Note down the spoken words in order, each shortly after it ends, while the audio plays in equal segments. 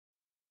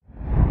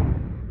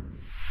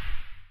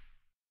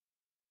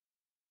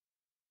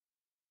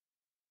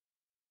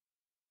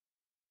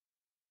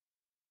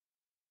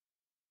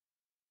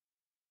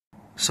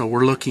So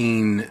we're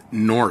looking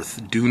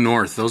north, due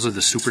north. Those are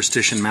the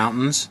Superstition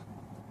Mountains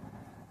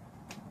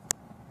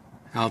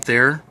out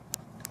there.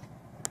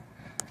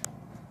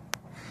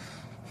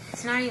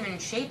 It's not even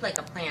shaped like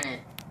a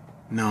planet.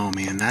 No,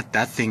 man, that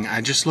thing,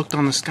 I just looked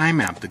on the sky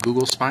map, the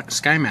Google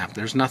sky map.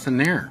 There's nothing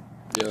there.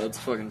 Yeah, that's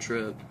a fucking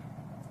trip.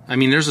 I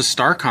mean, there's a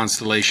star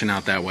constellation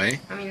out that way.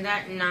 I mean,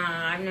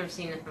 nah, I've never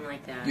seen anything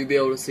like that. You'd be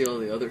able to see all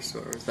the other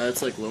stars.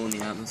 That's like low in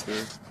the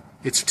atmosphere.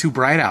 It's too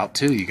bright out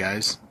too, you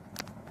guys.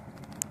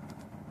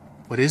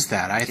 What is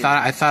that? I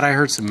thought I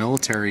heard some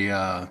military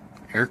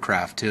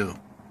aircraft too.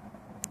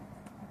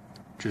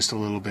 Just a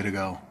little bit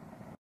ago.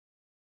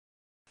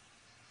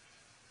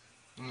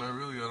 I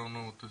don't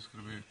know what this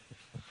could be.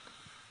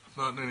 It's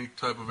not any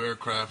type of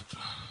aircraft.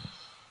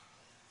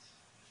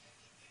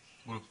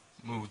 Would have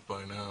moved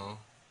by now.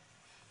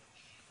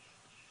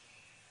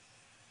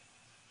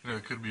 You know,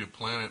 it could be a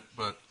planet,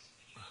 but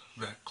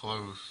that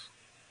close.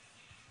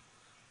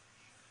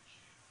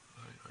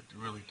 I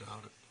really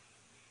doubt it.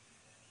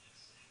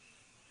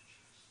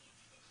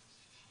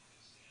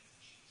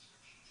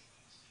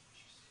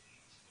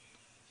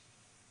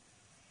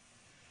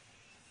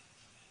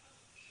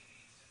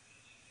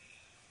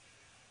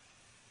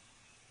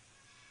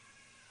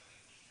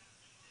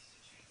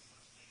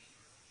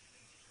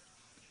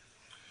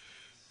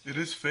 It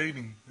is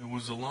fading. It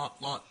was a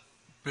lot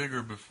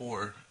bigger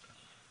before.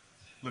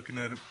 Looking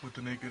at it with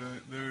the naked eye,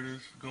 there it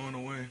is, going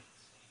away.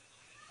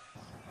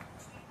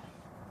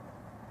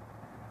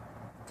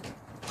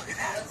 Look at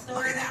that.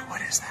 Look at that.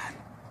 What is that?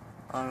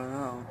 I don't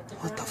know.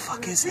 What the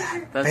fuck is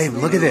that? That's Babe,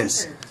 look at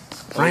this.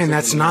 Ryan,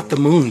 that's not the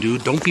moon,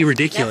 dude. Don't be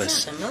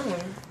ridiculous. That's not the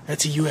moon.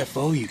 That's a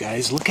UFO, you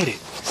guys. Look at it.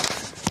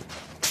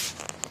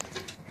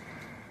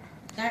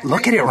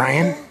 Look at it,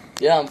 Ryan.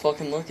 Yeah, I'm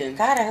fucking looking.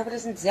 God, I hope it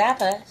doesn't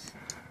zap us.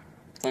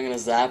 It's not gonna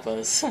zap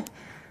us.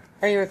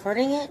 Are you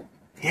recording it?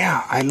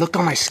 Yeah, I looked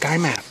on my sky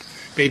map.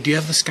 Babe, do you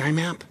have the sky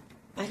map?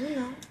 I don't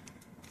know.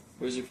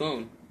 Where's your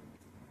phone?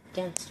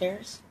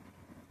 Downstairs.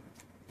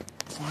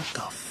 What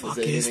the fuck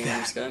Is is it on your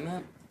that? sky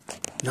map?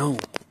 No,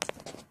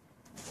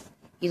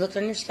 You looked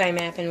on your sky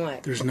map and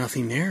what? there's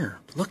nothing there.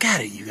 Look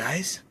at it, you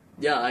guys.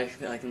 Yeah, I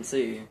can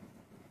see.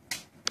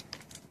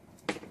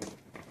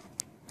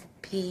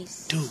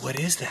 Peace. Dude, what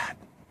is that?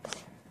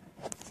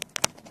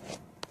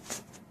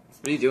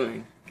 What are you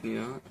doing? Can you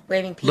not?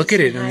 Waving peace. Look at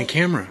it and on the hi.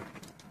 camera.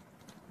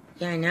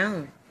 Yeah, I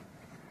know.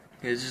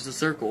 It's just a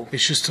circle.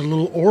 It's just a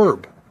little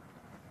orb.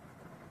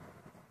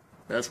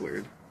 That's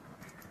weird.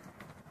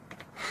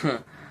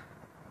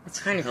 It's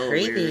kind of hella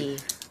creepy.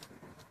 weird.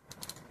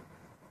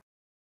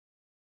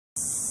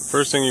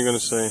 First thing you're going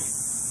to say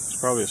is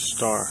probably a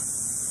star.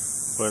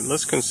 But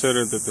let's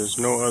consider that there's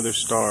no other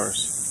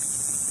stars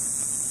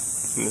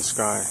in the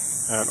sky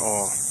at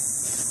all.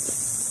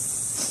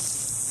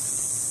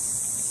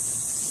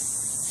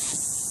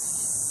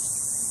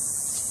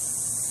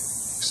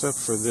 Except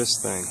for this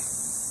thing.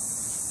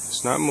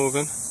 It's not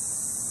moving.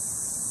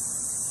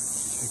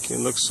 It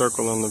looks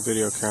circle on the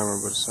video camera,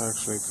 but it's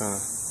actually kind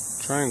of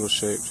triangle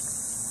shaped.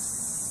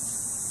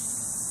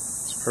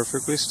 It's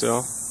perfectly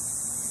still.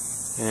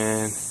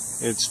 And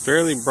it's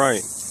fairly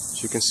bright. As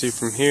you can see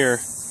from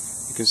here,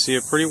 you can see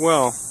it pretty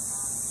well.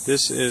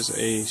 This is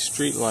a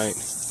street light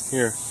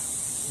here.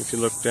 If you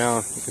look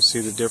down, you can see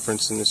the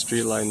difference in the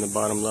street light in the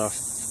bottom left.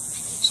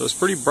 So it's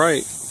pretty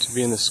bright to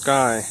be in the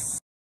sky.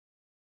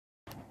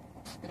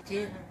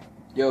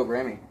 Yo,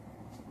 Grammy.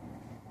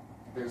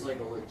 There's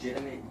like a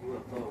legitimate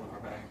UFO in our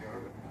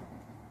backyard.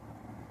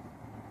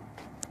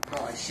 No,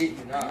 I shit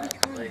you not.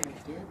 Like,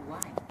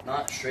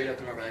 not straight up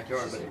in our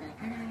backyard, but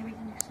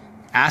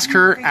Ask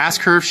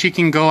her if she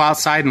can go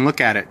outside and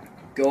look at it.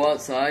 go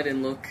outside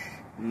and look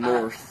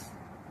north.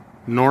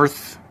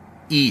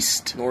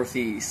 Northeast.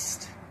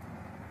 Northeast.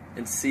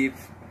 And see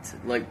if,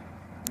 like,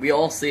 we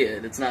all see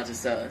it. It's not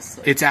just us.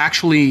 Like, It's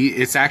actually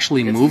it's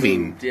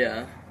moving. moved,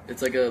 yeah.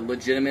 It's like a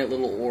legitimate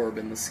little orb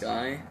in the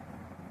sky.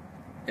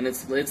 And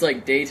it's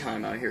like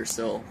daytime out here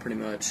still, pretty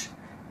much.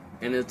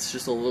 And it's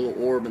just a little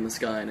orb in the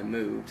sky and it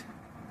moved.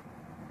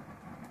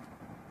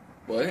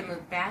 What? It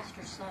moved fast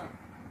or slow?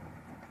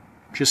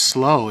 Just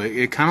slow.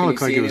 It kind of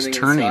looked like it was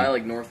turning. In the sky,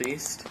 like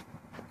northeast?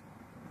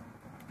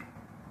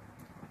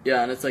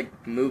 Yeah, and it's like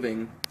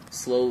moving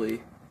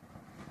slowly.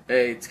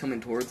 Hey, it's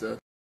coming towards us.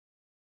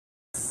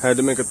 Had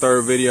to make a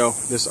third video.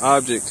 This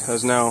object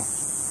has now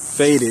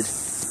faded.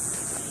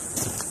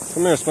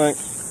 Come here, Spank.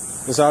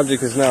 This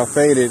object has now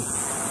faded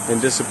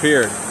and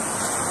disappeared.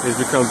 It's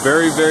become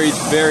very, very,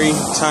 very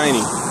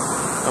tiny.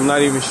 I'm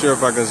not even sure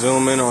if I can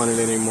zoom in on it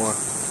anymore.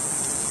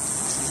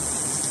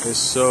 It's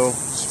so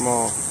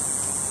small.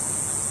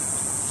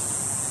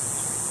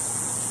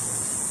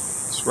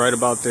 It's right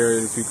about there.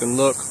 If you can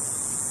look,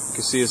 you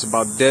can see it's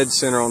about dead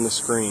center on the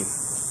screen.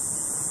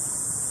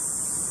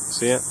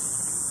 See it?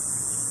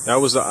 That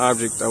was the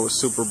object that was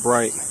super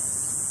bright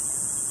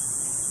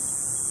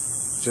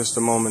just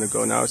a moment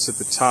ago. Now it's at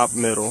the top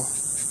middle,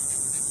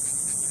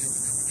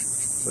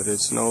 but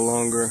it's no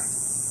longer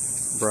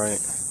bright.